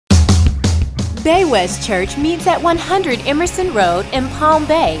Bay West Church meets at 100 Emerson Road in Palm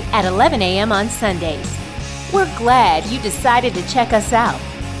Bay at 11 a.m. on Sundays. We're glad you decided to check us out.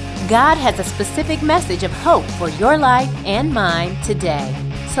 God has a specific message of hope for your life and mine today.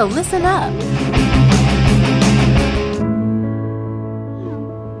 So listen up.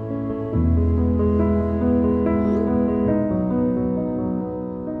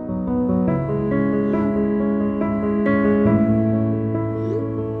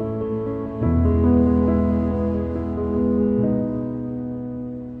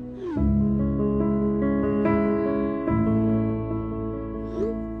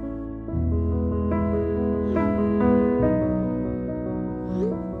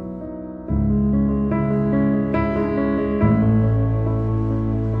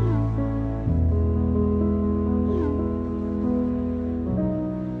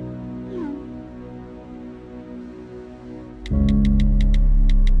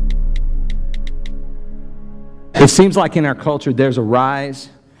 It seems like in our culture there's a rise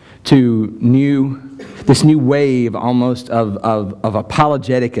to this new wave almost of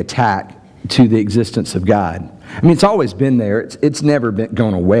apologetic attack to the existence of God. I mean, it's always been there. It's never been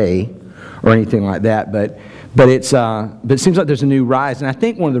gone away or anything like that. But it seems like there's a new rise, and I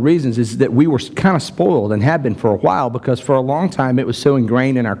think one of the reasons is that we were kind of spoiled and have been for a while, because for a long time it was so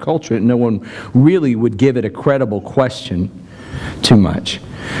ingrained in our culture that no one really would give it a credible question too much.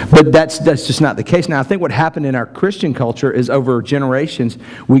 But that's just not the case. Now, I think what happened in our Christian culture is over generations,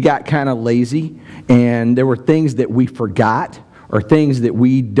 we got kind of lazy, and there were things that we forgot or things that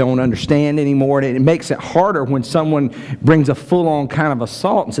we don't understand anymore. And it makes it harder when someone brings a full-on kind of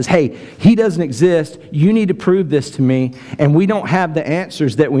assault and says, hey, he doesn't exist, you need to prove this to me, and we don't have the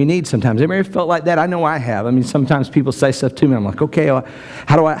answers that we need sometimes. Anybody ever felt like that? I know I have. I mean, sometimes people say stuff to me, I'm like, okay,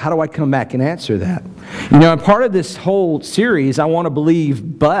 how do I come back and answer that? You know, and part of this whole series, I want to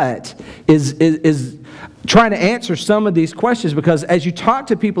believe, but is trying to answer some of these questions, because as you talk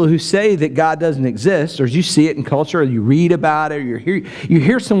to people who say that God doesn't exist, or as you see it in culture, or you read about it, or you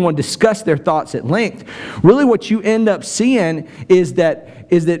hear someone discuss their thoughts at length, really what you end up seeing is that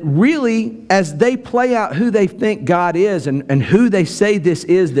really, as they play out who they think God is and who they say this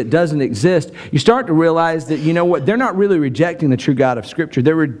is that doesn't exist, you start to realize that, you know what, they're not really rejecting the true God of Scripture.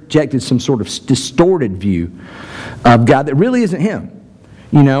 They're rejecting some sort of distorted view of God that really isn't Him.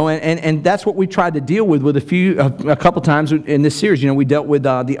 You know, and that's what we tried to deal with a couple times in this series. You know, we dealt with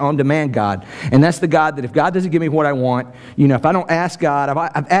the on-demand God. And that's the God that if God doesn't give me what I want, you know, if I don't ask God,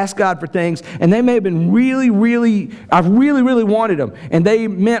 I've asked God for things, and they may have been I've really wanted them, and they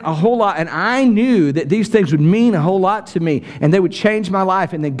meant a whole lot, and I knew that these things would mean a whole lot to me, and they would change my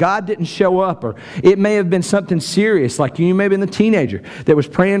life, and then God didn't show up. Or it may have been something serious, like you may have been the teenager that was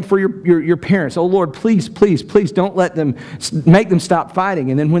praying for your parents. Oh, Lord, please don't make them stop fighting.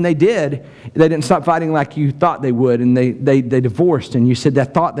 And then when they did, they didn't stop fighting like you thought they would, and they divorced, and you said they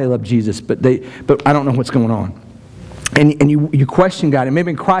thought they loved Jesus, but I don't know what's going on. And you question God, and maybe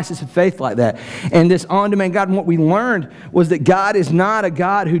in crisis of faith like that. And this on-demand God, and what we learned was that God is not a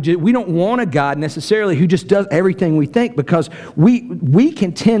God we don't want a God necessarily who just does everything we think, because we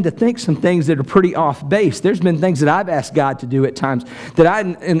can tend to think some things that are pretty off base. There's been things that I've asked God to do at times that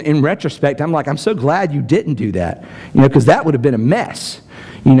in retrospect, I'm like, I'm so glad you didn't do that, you know, because that would have been a mess.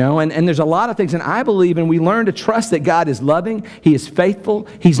 You know, and there's a lot of things, and I believe, and we learn to trust that God is loving, He is faithful,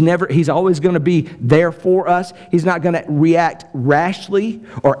 He's always going to be there for us. He's not going to react rashly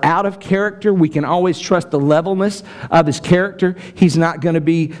or out of character. We can always trust the levelness of His character. He's not going to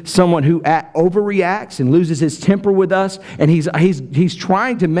be someone who overreacts and loses his temper with us, and He's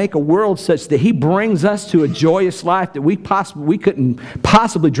trying to make a world such that He brings us to a joyous life that we couldn't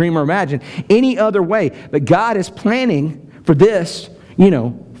possibly dream or imagine any other way. But God is planning for this. You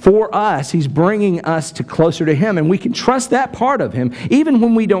know, for us, He's bringing us closer to Him, and we can trust that part of Him even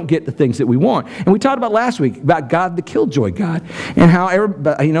when we don't get the things that we want. And we talked about last week about God, the killjoy God, and how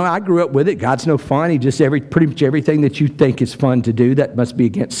you know, I grew up with it. God's no fun. He just pretty much everything that you think is fun to do, that must be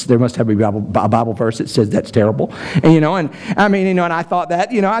against. There must have a Bible verse that says that's terrible. And you know, and I mean, you know, and I thought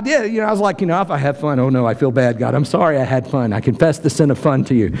that, you know, I did. You know, I was like, you know, if I have fun, oh no, I feel bad, God. I'm sorry, I had fun. I confess the sin of fun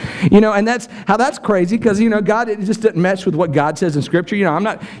to you. You know, and that's crazy, because you know, God, it just doesn't match with what God says in Scripture. You know, I'm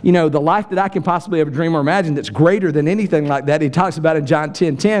not. You know, the life that I can possibly ever dream or imagine that's greater than anything like that, He talks about in John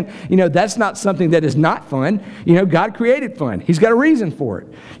 10:10, you know, that's not something that is not fun. You know, God created fun. He's got a reason for it.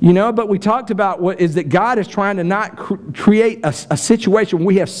 You know, but we talked about what is that God is trying to not create a situation where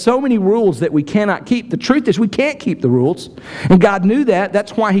we have so many rules that we cannot keep. The truth is we can't keep the rules, and God knew that.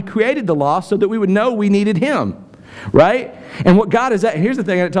 That's why He created the law, so that we would know we needed Him. Right? And what God is at, here's the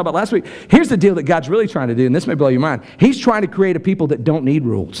thing I didn't talk about last week. Here's the deal that God's really trying to do, and this may blow your mind. He's trying to create a people that don't need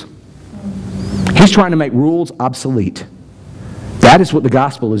rules. He's trying to make rules obsolete. That is what the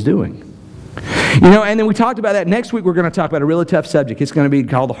gospel is doing. And then we talked about that. Next week we're going to talk about a really tough subject. It's going to be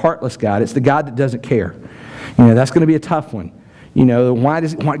called the heartless God. It's the God that doesn't care. That's going to be a tough one.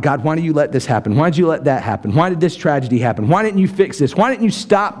 God, why do you let this happen? Why did you let that happen? Why did this tragedy happen? Why didn't you fix this? Why didn't you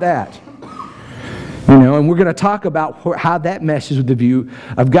stop that? And we're going to talk about how that meshes with the view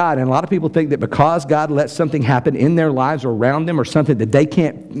of God. And a lot of people think that because God lets something happen in their lives or around them or something that they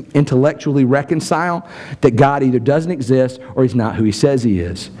can't intellectually reconcile, that God either doesn't exist or He's not who He says He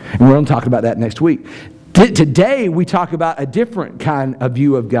is. And we're going to talk about that next week. Today, we talk about a different kind of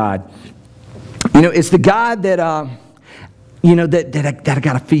view of God. It's the God that, that I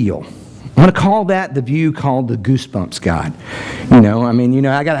got to feel. I want to call that the view called the Goosebumps God.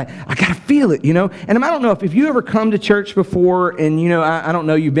 I gotta feel it, And I don't know if you ever come to church before and, I don't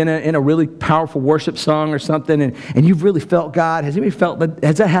know, you've been in a really powerful worship song or something and you've really felt God. Has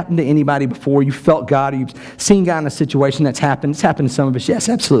that happened to anybody before? You felt God or you've seen God in a situation that's happened? It's happened to some of us. Yes,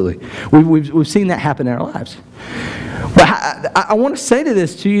 absolutely. We've seen that happen in our lives. But I want to say to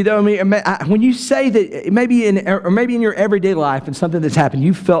this to you, though, when you say that maybe in your everyday life and something that's happened,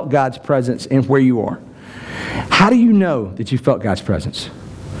 you felt God's presence in where you are. How do you know that you felt God's presence?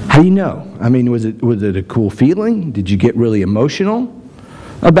 How do you know? Was it a cool feeling? Did you get really emotional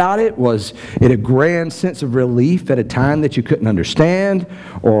about it? Was it a grand sense of relief at a time that you couldn't understand?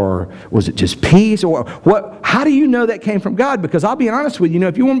 Or was it just peace? Or what? How do you know that came from God? Because I'll be honest with you,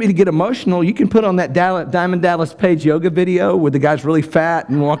 if you want me to get emotional, you can put on that Diamond Dallas Page yoga video where the guy's really fat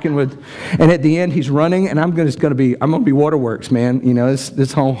and walking and at the end he's running, and I'm going to be waterworks, man.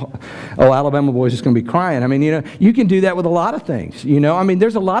 This whole Alabama boy's just going to be crying. You can do that with a lot of things.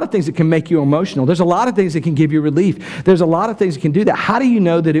 There's a lot of things that can make you emotional. There's a lot of things that can give you relief. There's a lot of things that can do that. How do you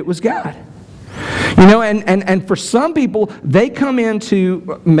know that it was God? And for some people, they come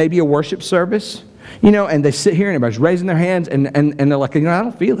into maybe a worship service, and they sit here and everybody's raising their hands and they're like, I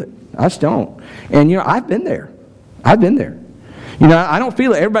don't feel it. I just don't. And, I've been there. I don't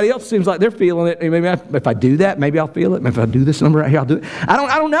feel it. Everybody else seems like they're feeling it. Maybe if I do that, maybe I'll feel it. Maybe if I do this number right here, I'll do it.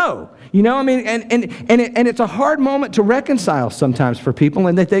 I don't know. And it's a hard moment to reconcile sometimes for people.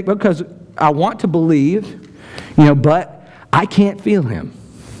 And they think, because I want to believe, but I can't feel Him.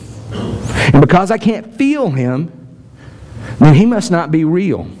 And because I can't feel Him, then He must not be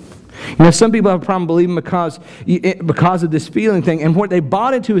real. Some people have a problem believing because of this feeling thing. And what they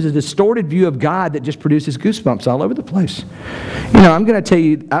bought into is a distorted view of God that just produces goosebumps all over the place. I'm going to tell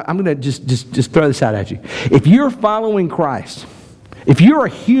you, I'm going to just throw this out at you. If you're following Christ, if you're a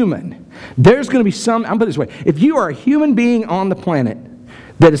human, there's going to be I'm going to put it this way. If you are a human being on the planet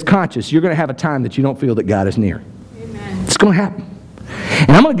that is conscious, you're going to have a time that you don't feel that God is near. Amen. It's going to happen.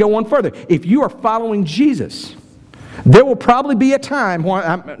 And I'm going to go one further. If you are following Jesus, there will probably be a time,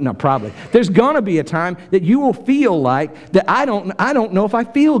 there's going to be a time that you will feel like that I don't know if I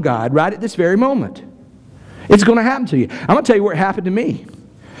feel God right at this very moment. It's going to happen to you. I'm going to tell you where it happened to me.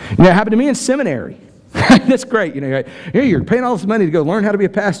 It happened to me in seminary. That's great. You're paying all this money to go learn how to be a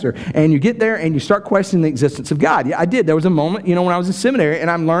pastor, and you get there and you start questioning the existence of God. Yeah, I did. There was a moment, when I was in seminary, and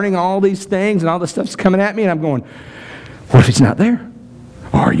I'm learning all these things, and all this stuff's coming at me, and I'm going, what if He's not there?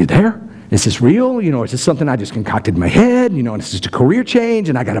 Are you there? Is this real? Is this something I just concocted in my head? And it's just a career change,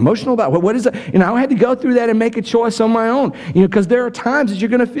 and I got emotional about what is it? I had to go through that and make a choice on my own. Because there are times that you're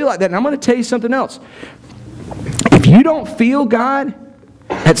going to feel like that. And I'm going to tell you something else. If you don't feel God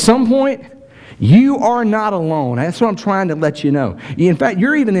at some point, you are not alone. That's what I'm trying to let you know. In fact,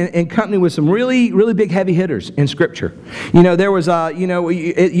 you're even in company with some really, really big heavy hitters in Scripture. There was,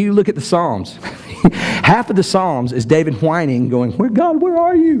 you look at the Psalms. Half of the Psalms is David whining, going, God, where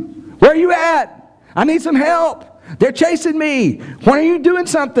are you? Where are you at? I need some help. They're chasing me. Why are you doing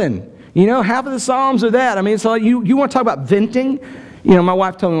something? Half of the Psalms are that. It's like you want to talk about venting? My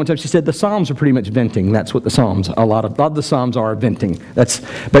wife told me one time, she said, the Psalms are pretty much venting. That's what the Psalms, a lot of the Psalms are venting.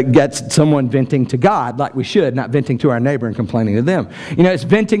 But that's someone venting to God like we should, not venting to our neighbor and complaining to them. It's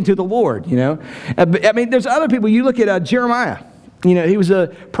venting to the Lord, there's other people. You look at Jeremiah. He was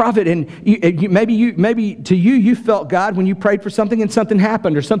a prophet, and maybe to you felt God when you prayed for something and something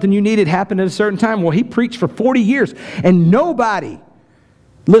happened, or something you needed happened at a certain time. Well, he preached for 40 years, and nobody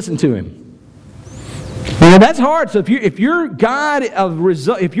listened to him. That's hard. So if your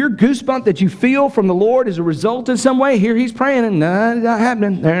goosebump that you feel from the Lord is a result in some way, here He's praying, and it's not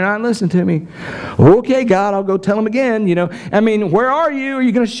happening. They're not listening to me. Okay, God, I'll go tell them again. Where are you? Are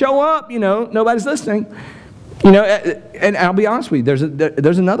you going to show up? Nobody's listening. And I'll be honest with you,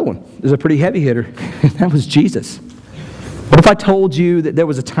 there's another one. There's a pretty heavy hitter. That was Jesus. What if I told you that there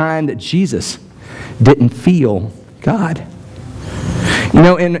was a time that Jesus didn't feel God?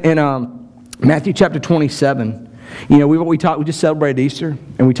 In Matthew chapter 27. You know, we just celebrated Easter,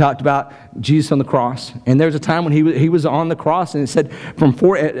 and we talked about Jesus on the cross. And there's a time when he was on the cross, and it said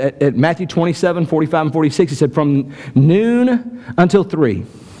at Matthew 27, 45, and 46, it said from noon until 3.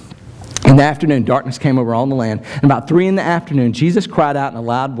 In the afternoon, darkness came over all the land. And about 3 in the afternoon, Jesus cried out in a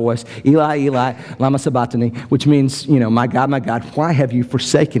loud voice, Eli, Eli, lama sabachthani, which means, you know, my God, why have you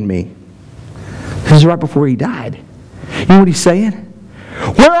forsaken me? This is right before he died. You know what he's saying?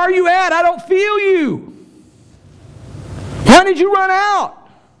 Where are you at? I don't feel you. Why did you run out?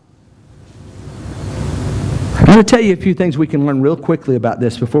 I'm going to tell you a few things we can learn real quickly about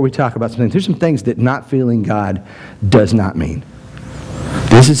this before we talk about some things. There's some things that not feeling God does not mean.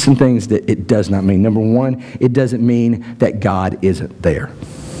 This is some things that it does not mean. Number one, it doesn't mean that God isn't there.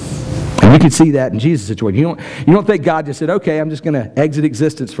 And we can see that in Jesus' situation. You don't think God just said, okay, I'm just going to exit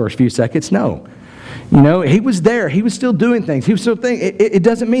existence for a few seconds. No. You know, he was there. He was still doing things. He was still thinking. It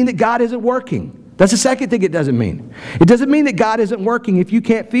doesn't mean that God isn't working. That's the second thing it doesn't mean. It doesn't mean that God isn't working if you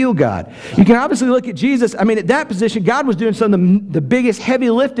can't feel God. You can obviously look at Jesus. I mean, at that position, God was doing some of the biggest heavy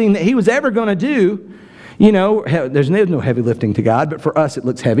lifting that he was ever going to do. You know, there's no heavy lifting to God, but for us it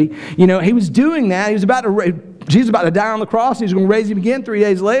looks heavy. You know, he was doing that. Jesus was about to die on the cross, and he's going to raise him again 3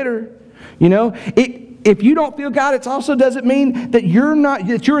 days later. You know, if you don't feel God, it also doesn't mean that you're in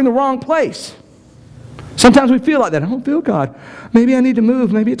the wrong place. Sometimes we feel like that. I don't feel God. Maybe I need to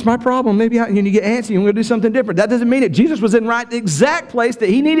move. Maybe it's my problem. Maybe you get antsy and we're going to do something different. That doesn't mean it. Jesus was in the exact place that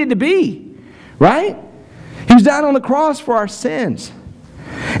he needed to be. Right? He was down on the cross for our sins.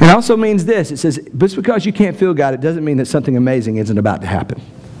 And it also means this. It says, just because you can't feel God, it doesn't mean that something amazing isn't about to happen.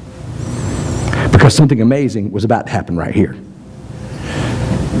 Because something amazing was about to happen right here.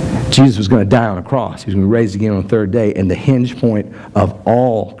 Jesus was going to die on a cross. He was going to be raised again on the third day. And the hinge point of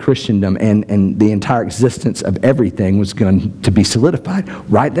all Christendom and the entire existence of everything was going to be solidified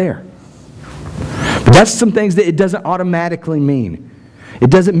right there. But that's some things that it doesn't automatically mean. It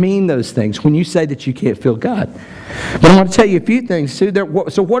doesn't mean those things when you say that you can't feel God. But I want to tell you a few things too.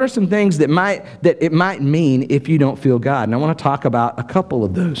 So what are some things that it might mean if you don't feel God? And I want to talk about a couple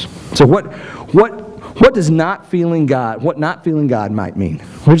of those. So what does not feeling God, what not feeling God might mean?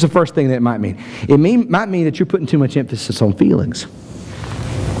 Here's the first thing that it might mean. It might mean that you're putting too much emphasis on feelings.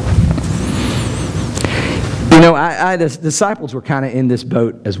 You know, the disciples were kind of in this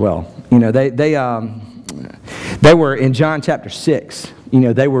boat as well. You know, they were in John chapter 6. You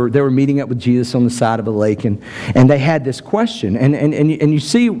know, they were meeting up with Jesus on the side of a lake, and they had this question. And you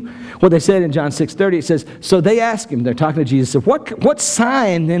see what they said in John 6:30. It says, so they asked him, they're talking to Jesus, said, what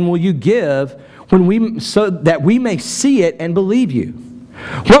sign then will you give so that we may see it and believe you?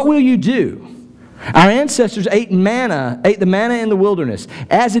 What will you do? Our ancestors ate the manna in the wilderness.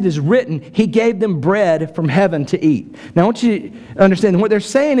 As it is written, he gave them bread from heaven to eat. Now I want you to understand, what they're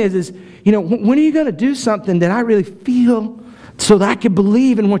saying is, you know, when are you going to do something that I really feel so that I can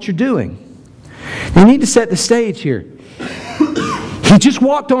believe in what you're doing? You need to set the stage here. He just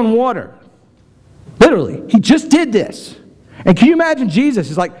walked on water. Literally, he just did this. And can you imagine Jesus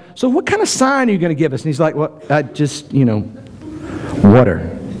is like, so what kind of sign are you going to give us? And he's like, well, just, you know,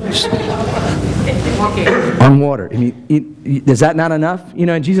 water. On water. I mean, is that not enough? You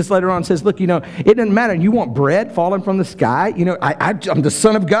know, and Jesus later on says, look, you know, it doesn't matter. You want bread falling from the sky? You know, I'm the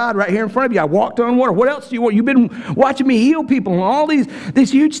Son of God right here in front of you. I walked on water. What else do you want? You've been watching me heal people and all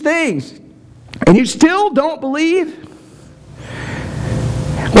these huge things. And you still don't believe?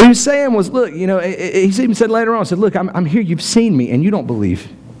 What he was saying was, look, you know, he even said later on, said, look, I'm here. You've seen me and you don't believe.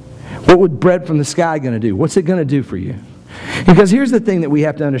 What would bread from the sky going to do? What's it going to do for you? Because here's the thing that we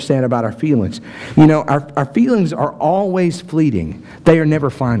have to understand about our feelings. You know, our feelings are always fleeting. They are never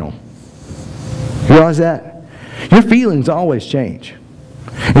final. You realize that? Your feelings always change.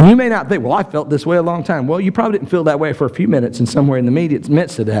 And you may not think, well, I felt this way a long time. Well, you probably didn't feel that way for a few minutes and somewhere in the immediate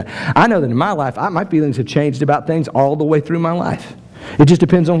midst of that. I know that in my life, my feelings have changed about things all the way through my life. It just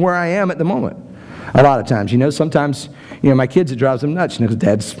depends on where I am at the moment. A lot of times, you know, sometimes, you know, my kids, it drives them nuts. You know,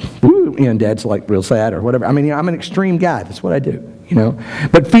 Dad's, woo, you know, Dad's like real sad or whatever. I mean, you know, I'm an extreme guy. That's what I do, you know.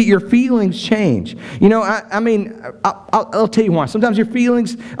 But your feelings change. You know, I'll tell you why. Sometimes your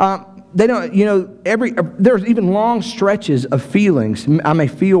feelings, they don't, you know, there's even long stretches of feelings. I may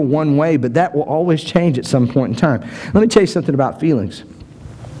feel one way, but that will always change at some point in time. Let me tell you something about feelings.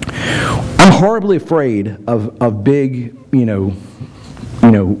 I'm horribly afraid of big, you know,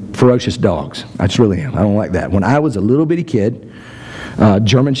 ferocious dogs. I just really am. I don't like that. When I was a little bitty kid,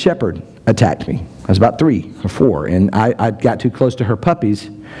 German Shepherd attacked me. I was about 3 or 4, and I got too close to her puppies,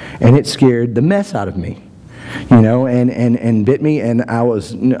 and it scared the mess out of me. You know, and bit me, and I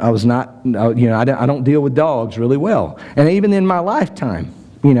was not, you know, I don't deal with dogs really well. And even in my lifetime,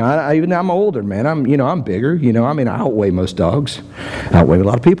 You know, even I'm older, man. I'm bigger. You know, I mean, I outweigh most dogs. I outweigh a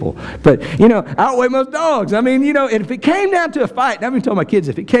lot of people. But, you know, I outweigh most dogs. I mean, you know, and if it came down to a fight, and I've been telling my kids,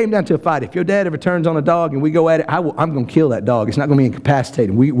 if it came down to a fight, if your dad ever turns on a dog and we go at it, I'm going to kill that dog. It's not going to be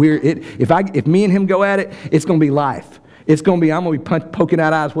incapacitated. If me and him go at it, it's going to be life. It's going to be, I'm going to be poking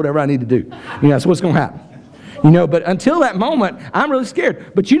out eyes, whatever I need to do. You know, that's what's going to happen. You know, but until that moment, I'm really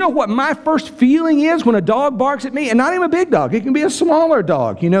scared. But you know what my first feeling is when a dog barks at me? And not even a big dog. It can be a smaller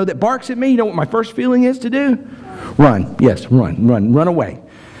dog, you know, that barks at me. You know what my first feeling is to do? Run. Yes, run away.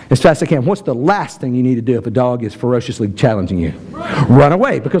 As fast as I can. What's the last thing you need to do if a dog is ferociously challenging you? Run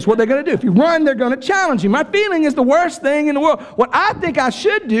away. Because what they're going to do, if you run, they're going to challenge you. My feeling is the worst thing in the world. What I think I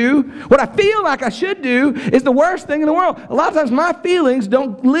should do, what I feel like I should do, is the worst thing in the world. A lot of times my feelings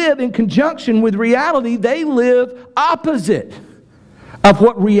don't live in conjunction with reality. They live opposite of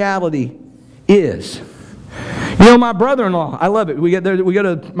what reality is. You know, my brother-in-law, I love it. We go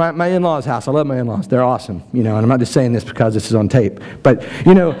to my in-laws' house. I love my in-laws. They're awesome. You know, and I'm not just saying this because this is on tape. But,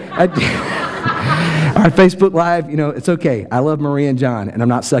 you know, our Facebook Live, you know, it's okay. I love Marie and John, and I'm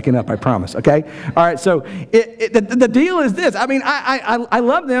not sucking up, I promise, okay? All right, so the deal is this. I mean, I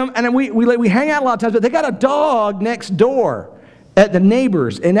love them, and we hang out a lot of times, but they got a dog next door at the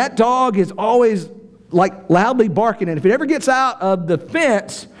neighbors, and that dog is always, like, loudly barking, and if it ever gets out of the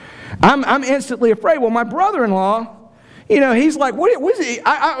fence, I'm instantly afraid. Well, my brother-in-law, you know, he's like, what is he?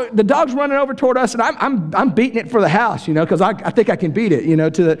 The dog's running over toward us, and I'm beating it for the house, you know, because I think I can beat it, you know,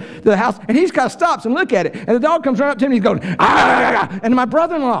 to the house. And he's kind of stops and look at it, and the dog comes running up to him, and he's going, and my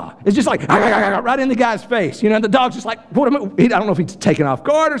brother-in-law is just like, right in the guy's face, you know. And the dog's just like, I don't know if he's taken off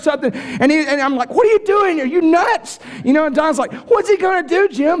guard or something. And I'm like, what are you doing? Are you nuts? You know, and Don's like, what's he going to do,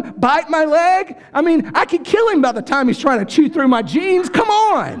 Jim? Bite my leg? I mean, I could kill him by the time he's trying to chew through my jeans. Come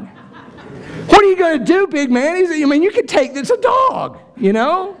on. What are you going to do, big man? You can take this, a dog, you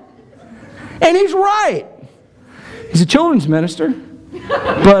know? And he's right. He's a children's minister.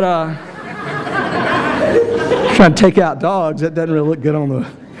 But trying to take out dogs, that doesn't really look good on the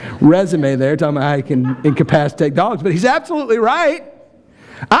resume there, talking about how he can incapacitate dogs. But he's absolutely right.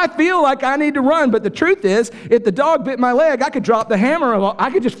 I feel like I need to run, but the truth is, if the dog bit my leg, I could drop the hammer. I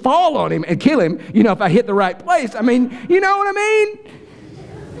could just fall on him and kill him, you know, if I hit the right place. I mean, you know what I mean?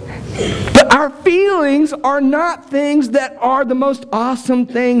 But our feelings are not things that are the most awesome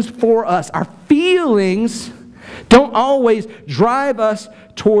things for us. Our feelings don't always drive us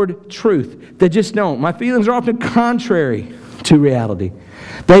toward truth. They just don't. My feelings are often contrary to reality.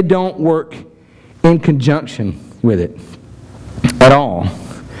 They don't work in conjunction with it at all.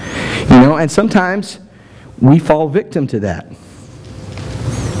 You know, and sometimes we fall victim to that.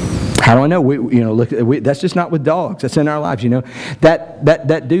 How do I know? That's just not with dogs. That's in our lives, you know.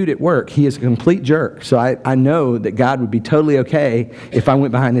 That dude at work, he is a complete jerk. So I know that God would be totally okay if I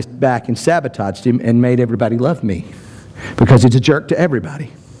went behind his back and sabotaged him and made everybody love me. Because he's a jerk to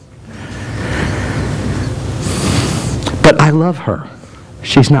everybody. But I love her.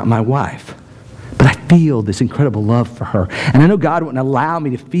 She's not my wife. But I feel this incredible love for her. And I know God wouldn't allow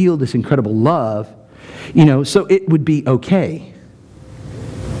me to feel this incredible love, you know, so it would be okay.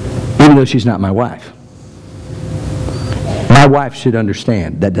 Even though she's not my wife. My wife should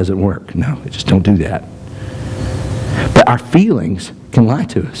understand that doesn't work. No, just don't do that. But our feelings can lie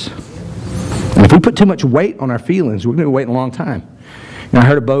to us. And if we put too much weight on our feelings, we're going to be waiting a long time. Now, I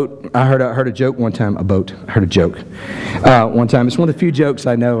heard a joke one time. I heard a joke one time. It's one of the few jokes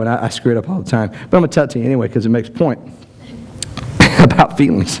I know, and I screw it up all the time. But I'm going to tell it to you anyway because it makes a point about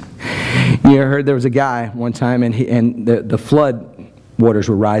feelings. You know, I heard there was a guy one time, and the flood waters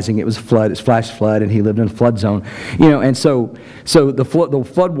were rising. It was a flood. It's flash flood, and he lived in a flood zone. You know, and so the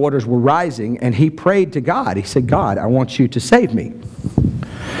flood waters were rising, and he prayed to God. He said, God, I want you to save me.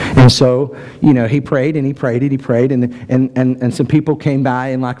 And so, you know, he prayed and he prayed and he prayed, and some people came by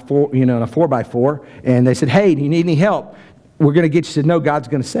in like in a 4x4, and they said, hey, do you need any help? We're going to get you. He said, no, God's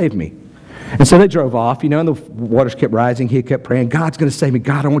going to save me. And so they drove off, you know, and the waters kept rising. He kept praying, God's going to save me.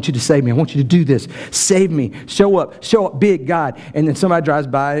 God, I want you to save me. I want you to do this. Save me. Show up big, God. And then somebody drives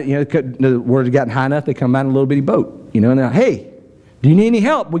by, you know, the waters have gotten high enough, they come by in a little bitty boat, you know, and they're like, hey, do you need any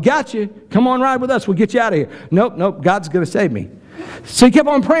help? We got you. Come on, ride with us. We'll get you out of here. Nope, God's going to save me. So he kept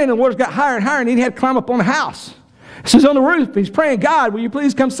on praying, and the waters got higher and higher, and he had to climb up on the house. So he's on the roof, he's praying, God, will you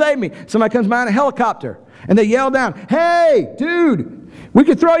please come save me? Somebody comes by in a helicopter, and they yell down, hey, dude, we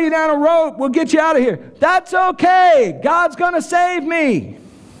could throw you down a rope. We'll get you out of here. That's okay. God's going to save me.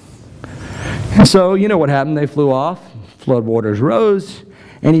 And so, you know what happened. They flew off. Flood waters rose,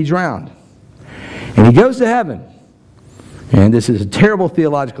 and he drowned. And he goes to heaven. And this is a terrible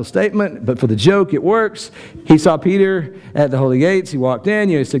theological statement, but for the joke, it works. He saw Peter at the holy gates. He walked in.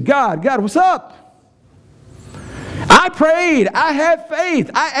 He said, God, what's up? I prayed. I had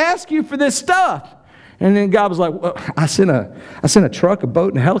faith. I asked you for this stuff. And then God was like, well, I sent a truck, a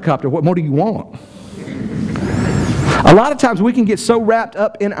boat, and a helicopter. What more do you want? A lot of times we can get so wrapped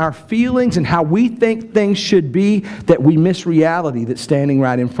up in our feelings and how we think things should be that we miss reality that's standing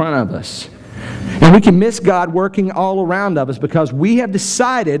right in front of us. And we can miss God working all around of us because we have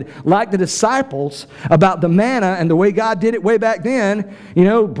decided, like the disciples, about the manna and the way God did it way back then,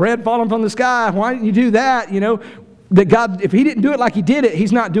 bread falling from the sky. Why didn't you do that? That God, if He didn't do it like He did it,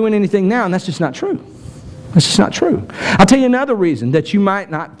 He's not doing anything now, and that's just not true. That's just not true. I'll tell you another reason that you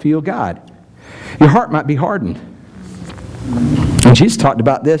might not feel God. Your heart might be hardened. And Jesus talked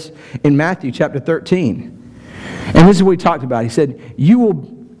about this in Matthew chapter 13. And this is what He talked about. He said, you will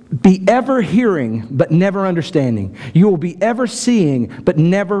be ever hearing, but never understanding. You will be ever seeing, but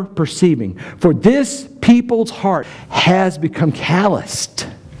never perceiving. For this people's heart has become calloused.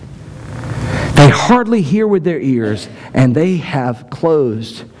 They hardly hear with their ears, and they have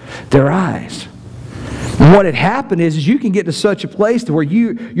closed their eyes. And what had happened is you can get to such a place to where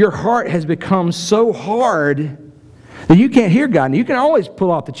your heart has become so hard that you can't hear God. And you can always pull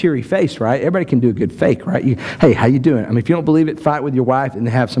off the cheery face, right? Everybody can do a good fake, right? Hey, how you doing? I mean, if you don't believe it, fight with your wife and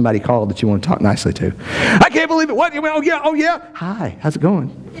have somebody call that you want to talk nicely to. I can't believe it. What? Oh, yeah. Hi, how's it going?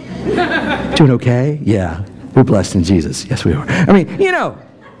 Doing okay? Yeah. We're blessed in Jesus. Yes, we are. I mean, you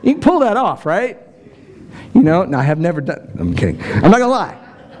can pull that off, right? Now, I have never done. I'm kidding. I'm not going to lie.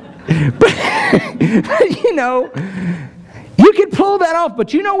 But, you can pull that off.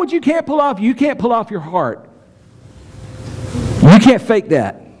 But you know what you can't pull off? You can't pull off your heart. You can't fake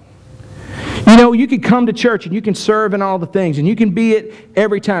that. You can come to church and you can serve in all the things and you can be it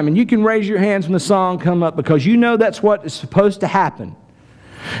every time and you can raise your hands when the song come up because that's what is supposed to happen.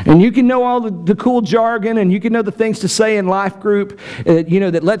 And you can know all the cool jargon and you can know the things to say in life group,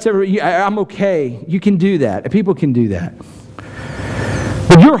 that lets everybody, I'm okay. You can do that. People can do that.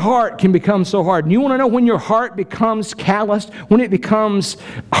 But your heart can become so hard. And you want to know when your heart becomes calloused, when it becomes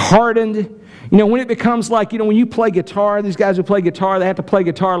hardened, when it becomes like, when you play guitar, these guys who play guitar, they have to play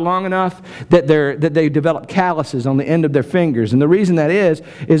guitar long enough that they develop calluses on the end of their fingers. And the reason that is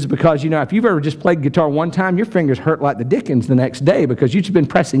because, if you've ever just played guitar one time, your fingers hurt like the dickens the next day because you've just been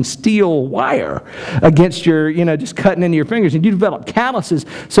pressing steel wire against your, just cutting into your fingers. And you develop calluses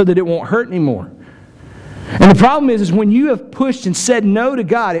so that it won't hurt anymore. And the problem is when you have pushed and said no to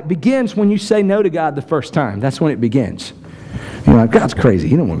God, it begins when you say no to God the first time. That's when it begins. You're like, God's crazy.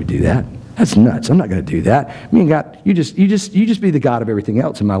 He don't want me to do that. That's nuts. I'm not going to do that. Me and God, you just be the God of everything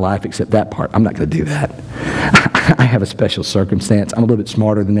else in my life except that part. I'm not going to do that. I have a special circumstance. I'm a little bit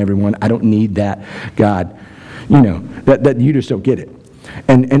smarter than everyone. I don't need that. God, that you just don't get it.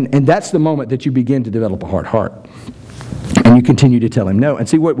 And that's the moment that you begin to develop a hard heart. And you continue to tell Him no. And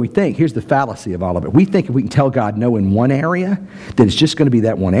see what we think, here's the fallacy of all of it. We think if we can tell God no in one area, that it's just going to be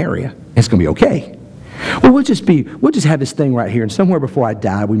that one area. It's going to be okay. Well, we'll just have this thing right here, and somewhere before I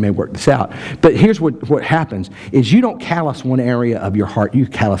die, we may work this out. But here's what happens, is you don't callous one area of your heart, you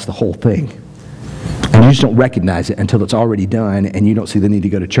callous the whole thing. And you just don't recognize it until it's already done, and you don't see the need to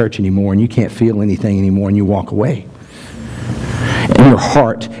go to church anymore, and you can't feel anything anymore, and you walk away. And your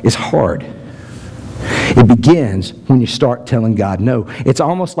heart is hard. It begins when you start telling God no. It's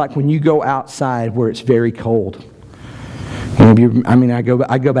almost like when you go outside where it's very cold. I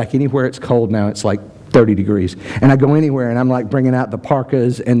go back anywhere it's cold now. It's like 30 degrees. And I go anywhere and I'm like bringing out the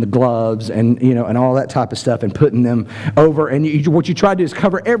parkas and the gloves and, and all that type of stuff and putting them over. And what you try to do is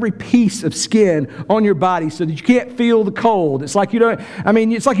cover every piece of skin on your body so that you can't feel the cold. It's like you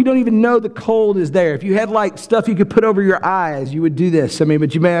don't even know the cold is there. If you had like stuff you could put over your eyes, you would do this.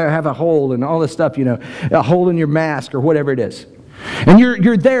 But you may have a hole and all this stuff, a hole in your mask or whatever it is. And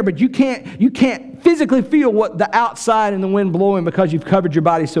you're there, but you can't physically feel what the outside and the wind blowing because you've covered your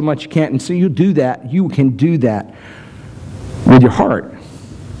body so much you can't. And so you do that. You can do that with your heart.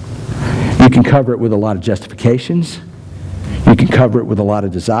 You can cover it with a lot of justifications. You can cover it with a lot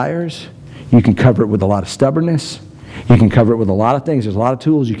of desires. You can cover it with a lot of stubbornness. You can cover it with a lot of things. There's a lot of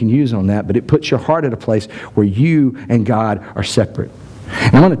tools you can use on that, but it puts your heart at a place where you and God are separate.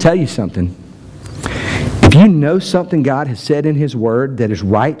 And I want to tell you something. If you know something God has said in His Word that is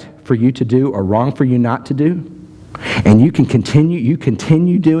right for you to do or wrong for you not to do, and you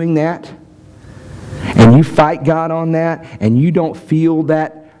continue doing that, and you fight God on that, and you don't feel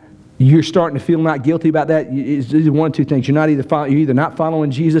that, you're starting to feel not guilty about that, it's one of two things. You're either not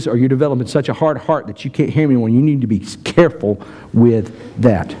following Jesus or you're developing such a hard heart that you can't hear me anymore. You need to be careful with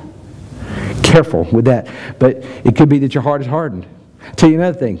that. careful with that. But it could be that your heart is hardened. I'll tell you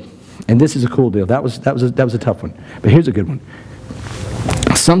another thing, and this is a cool deal. That was a tough one. But here's a good one.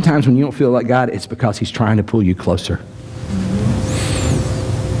 Sometimes when you don't feel like God, it's because He's trying to pull you closer.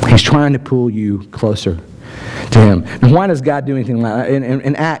 He's trying to pull you closer to Him. And why does God do anything like that?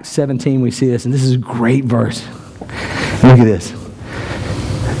 In Acts 17 we see this, and this is a great verse. Look at this.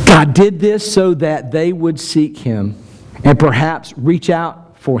 God did this so that they would seek Him and perhaps reach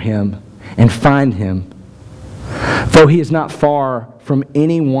out for Him and find Him. Though He is not far from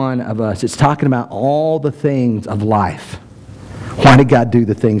any one of us. It's talking about all the things of life. Why did God do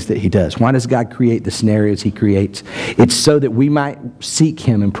the things that He does? Why does God create the scenarios He creates? It's so that we might seek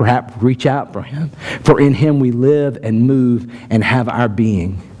Him and perhaps reach out for Him. For in Him we live and move and have our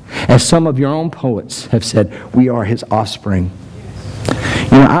being. As some of your own poets have said, we are His offspring.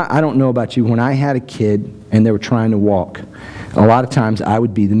 You know, I don't know about you. When I had a kid and they were trying to walk, a lot of times I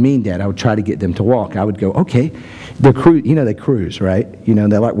would be the mean dad. I would try to get them to walk. I would go, okay, they cruise, right? You know,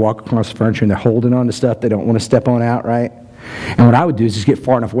 they like walk across the furniture and they're holding on to stuff they don't want to step on out, right? And what I would do is just get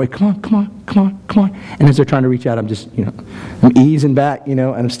far enough away. Come on, come on, come on, come on. And as they're trying to reach out, I'm just, I'm easing back, and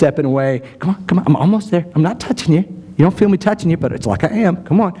I'm stepping away. Come on, come on. I'm almost there. I'm not touching you. You don't feel me touching you, but it's like I am.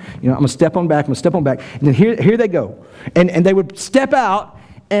 Come on. I'm going to step on back. I'm going to step on back. And then here they go. And they would step out,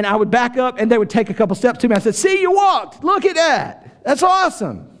 and I would back up, and they would take a couple steps to me. I said, see, you walked. Look at that. That's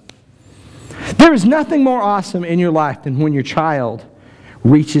awesome. There is nothing more awesome in your life than when your child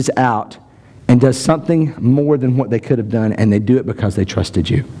reaches out and does something more than what they could have done, and they do it because they trusted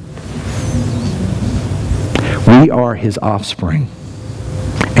you. We are His offspring,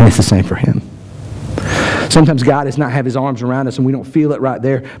 and it's the same for Him. Sometimes God does not have His arms around us, and we don't feel it right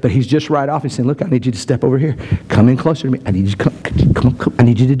there, but He's just right off. He's saying, look, I need you to step over here. Come in closer to me. I need you to come on. I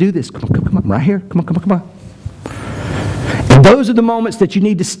need you to do this. Come on, right here. Come on. And those are the moments that you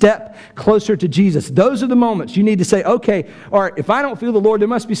need to step closer to Jesus. Those are the moments you need to say, okay, all right, if I don't feel the Lord, there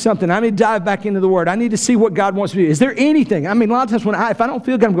must be something. I need to dive back into the Word. I need to see what God wants me to do. Is there anything? I mean, a lot of times if I don't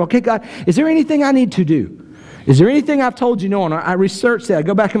feel God, I'm going, okay, God, is there anything I need to do? Is there anything I've told you no? And I research that. I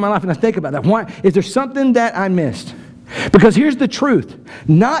go back in my life and I think about that. Why? Is there something that I missed? Because here's the truth.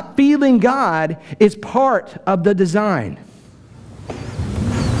 Not feeling God is part of the design.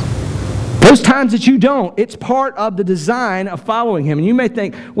 Those times that you don't, it's part of the design of following Him. And you may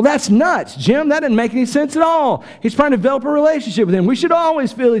think, well, that's nuts, Jim. That didn't make any sense at all. He's trying to develop a relationship with Him. We should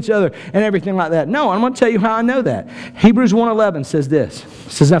always feel each other and everything like that. No, I'm going to tell you how I know that. Hebrews 1:11 says this.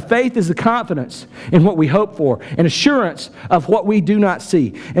 It says, now faith is the confidence in what we hope for and assurance of what we do not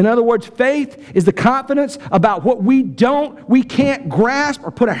see. In other words, faith is the confidence about what we can't grasp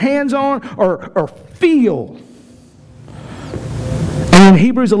or put our hands on or feel. And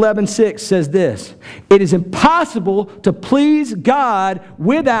Hebrews 11:6 says this, it is impossible to please God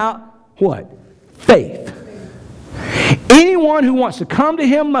without what? Faith. Anyone who wants to come to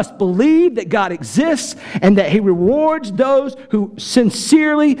Him must believe that God exists and that He rewards those who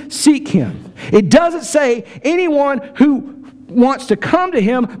sincerely seek Him. It doesn't say anyone who wants to come to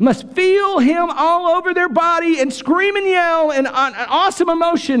Him must feel Him all over their body and scream and yell and an awesome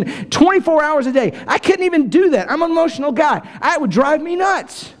emotion 24 hours a day. I couldn't even do that. I'm an emotional guy. It would drive me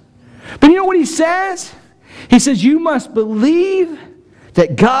nuts. But you know what He says? He says you must believe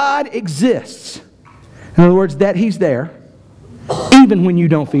that God exists. In other words, that He's there even when you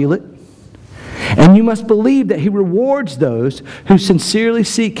don't feel it. And you must believe that He rewards those who sincerely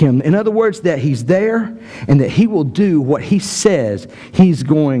seek Him. In other words, that He's there and that He will do what He says He's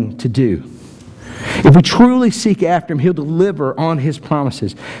going to do. If we truly seek after Him, He'll deliver on His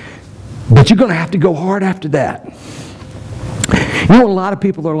promises. But you're going to have to go hard after that. You know what a lot of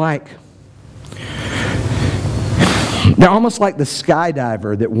people are like? They're almost like the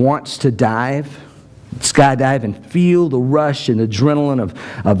skydiver that wants to skydive and feel the rush and adrenaline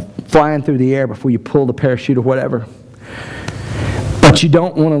of flying through the air before you pull the parachute or whatever. But you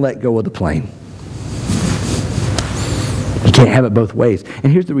don't want to let go of the plane. You can't have it both ways.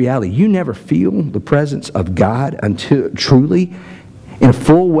 And here's the reality. You never feel the presence of God until truly, in a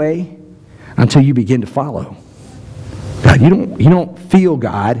full way, until you begin to follow. God, you don't feel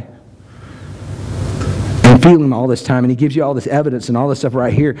God and feel Him all this time, and He gives you all this evidence and all this stuff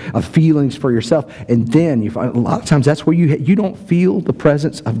right here of feelings for yourself, and then you find a lot of times that's where you don't feel the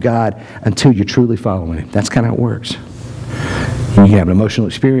presence of God until you're truly following Him. That's kind of how it works. You can have an emotional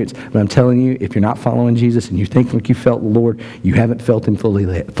experience, but I'm telling you, if you're not following Jesus and you think like you felt the Lord, you haven't felt Him fully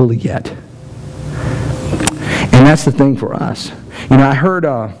yet. And that's the thing for us. I heard,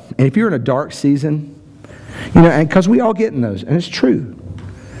 and if you're in a dark season, and because we all get in those, and it's true.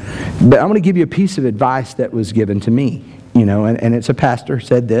 But I'm going to give you a piece of advice that was given to me. and it's a pastor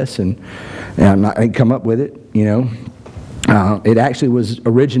said this, and I didn't come up with it, It actually was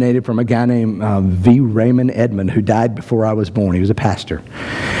originated from a guy named V. Raymond Edmond, who died before I was born. He was a pastor.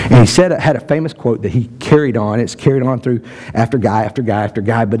 And he had a famous quote that he carried on. It's carried on through after guy after guy after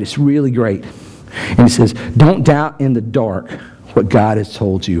guy, but it's really great. And he says, "Don't doubt in the dark what God has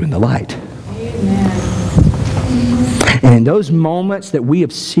told you in the light." Amen. And in those moments that we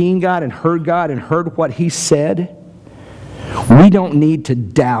have seen God and heard what He said, we don't need to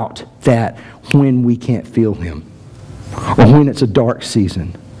doubt that when we can't feel Him or when it's a dark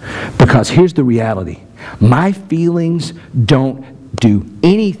season. Because here's the reality. My feelings don't do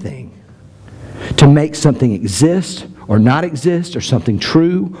anything to make something exist or not exist, or something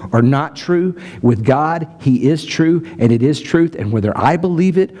true or not true. With God, He is true, and it is truth, and whether I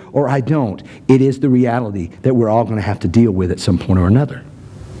believe it or I don't, it is the reality that we're all going to have to deal with at some point or another.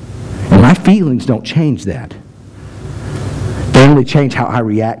 And my feelings don't change that. They only change how I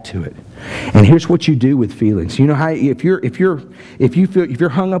react to it. And here's what you do with feelings. You know how if you're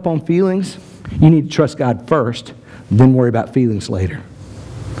hung up on feelings, you need to trust God first, then worry about feelings later.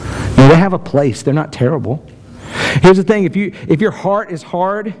 They have a place. They're not terrible. Here's the thing. If your heart is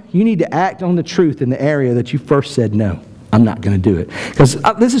hard, you need to act on the truth in the area that you first said, no, I'm not going to do it. Because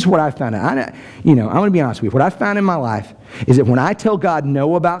this is what I found out. I'm going to be honest with you. What I found in my life is that when I tell God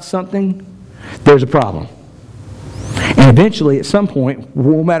no about something, there's a problem. And eventually, at some point,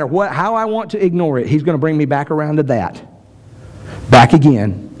 no matter how I want to ignore it, He's going to bring me back around to that. Back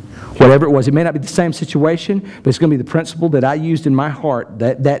again. Whatever it was. It may not be the same situation, but it's going to be the principle that I used in my heart,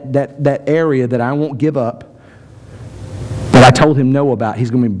 that area that I won't give up, that I told Him no about.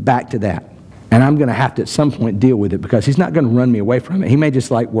 He's going to be back to that. And I'm going to have to at some point deal with it, because He's not going to run me away from it. He may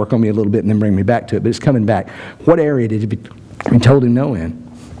just work on me a little bit and then bring me back to it, but it's coming back. What area did you told Him no in?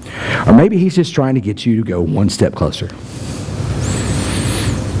 Or maybe He's just trying to get you to go one step closer.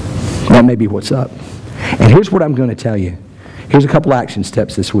 That may be what's up. And here's what I'm going to tell you. Here's a couple action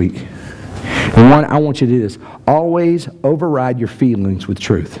steps this week. And one, I want you to do this. Always override your feelings with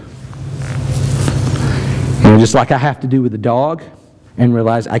truth. Just like I have to do with the dog, and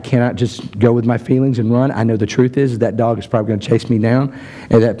realize I cannot just go with my feelings and run. I know the truth is that dog is probably going to chase me down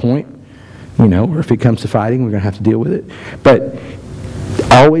at that point. Or if it comes to fighting, we're going to have to deal with it. But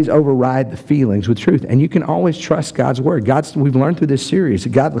always override the feelings with truth. And you can always trust God's Word. We've learned through this series that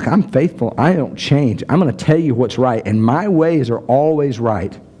God, look, I'm faithful. I don't change. I'm going to tell you what's right. And my ways are always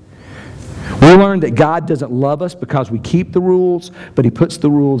right. We learned that God doesn't love us because we keep the rules, but He puts the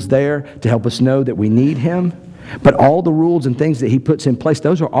rules there to help us know that we need Him. But all the rules and things that He puts in place,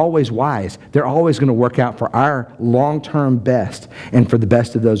 those are always wise. They're always going to work out for our long-term best and for the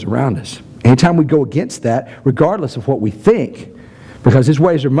best of those around us. Anytime we go against that, regardless of what we think, because His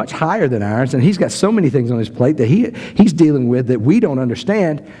ways are much higher than ours, and He's got so many things on His plate that He's dealing with that we don't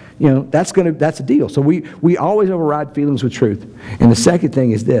understand, that's a deal. So we always override feelings with truth. And the second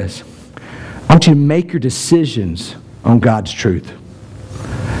thing is this. I want you to make your decisions on God's truth,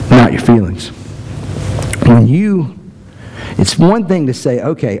 not your feelings. It's one thing to say,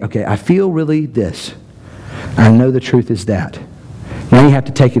 okay, I feel really this. I know the truth is that. Now you have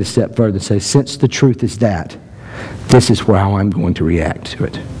to take it a step further and say, since the truth is that, this is how I'm going to react to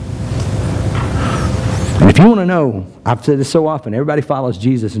it. And if you want to know, I've said this so often, everybody follows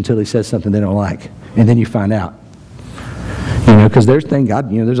Jesus until He says something they don't like. And then you find out. Because there's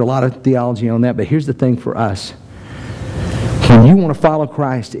a lot of theology on that, but here's the thing for us. When you want to follow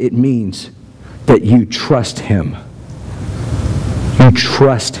Christ, it means that you trust Him. You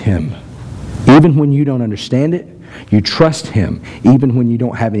trust Him. Even when you don't understand it, you trust Him. Even when you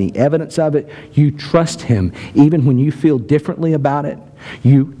don't have any evidence of it, you trust Him. Even when you feel differently about it,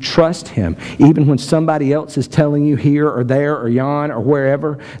 you trust Him. Even when somebody else is telling you here or there or yon or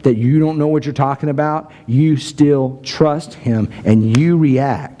wherever that you don't know what you're talking about, you still trust Him, and you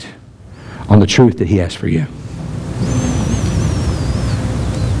react on the truth that He has for you.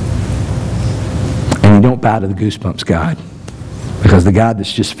 And you don't bow to the Goosebumps God, because the God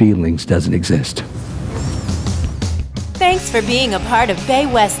that's just feelings doesn't exist. Thanks for being a part of Bay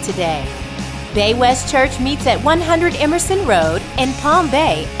West today. Bay West Church meets at 100 Emerson Road in Palm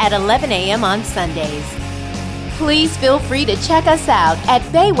Bay at 11 a.m. on Sundays. Please feel free to check us out at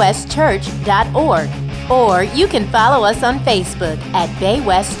baywestchurch.org, or you can follow us on Facebook at Bay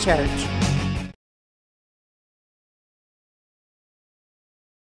West Church.